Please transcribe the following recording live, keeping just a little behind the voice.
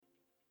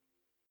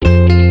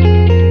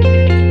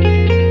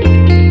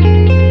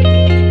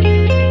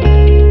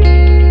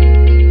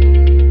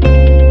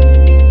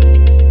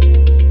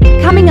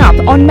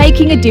on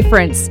Making a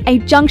Difference, a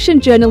Junction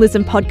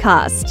Journalism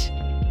podcast.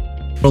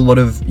 A lot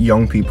of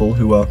young people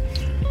who are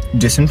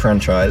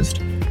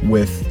disenfranchised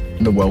with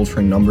the world for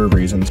a number of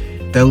reasons.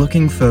 They're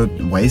looking for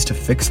ways to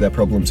fix their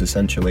problems,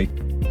 essentially.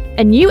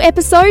 A new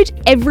episode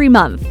every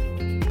month.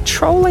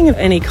 Trolling of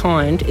any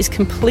kind is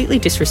completely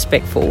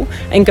disrespectful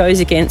and goes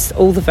against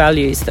all the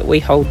values that we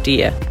hold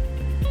dear.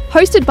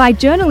 Hosted by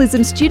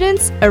journalism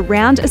students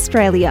around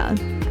Australia.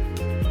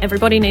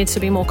 Everybody needs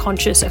to be more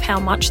conscious of how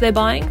much they're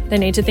buying. They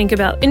need to think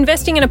about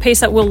investing in a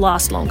piece that will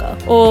last longer,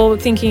 or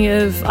thinking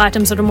of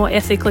items that are more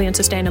ethically and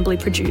sustainably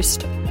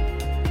produced.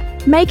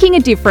 Making a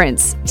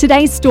Difference.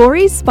 Today's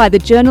stories by the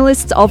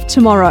journalists of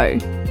tomorrow.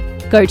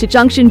 Go to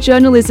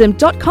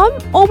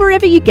junctionjournalism.com or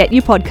wherever you get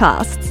your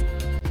podcasts.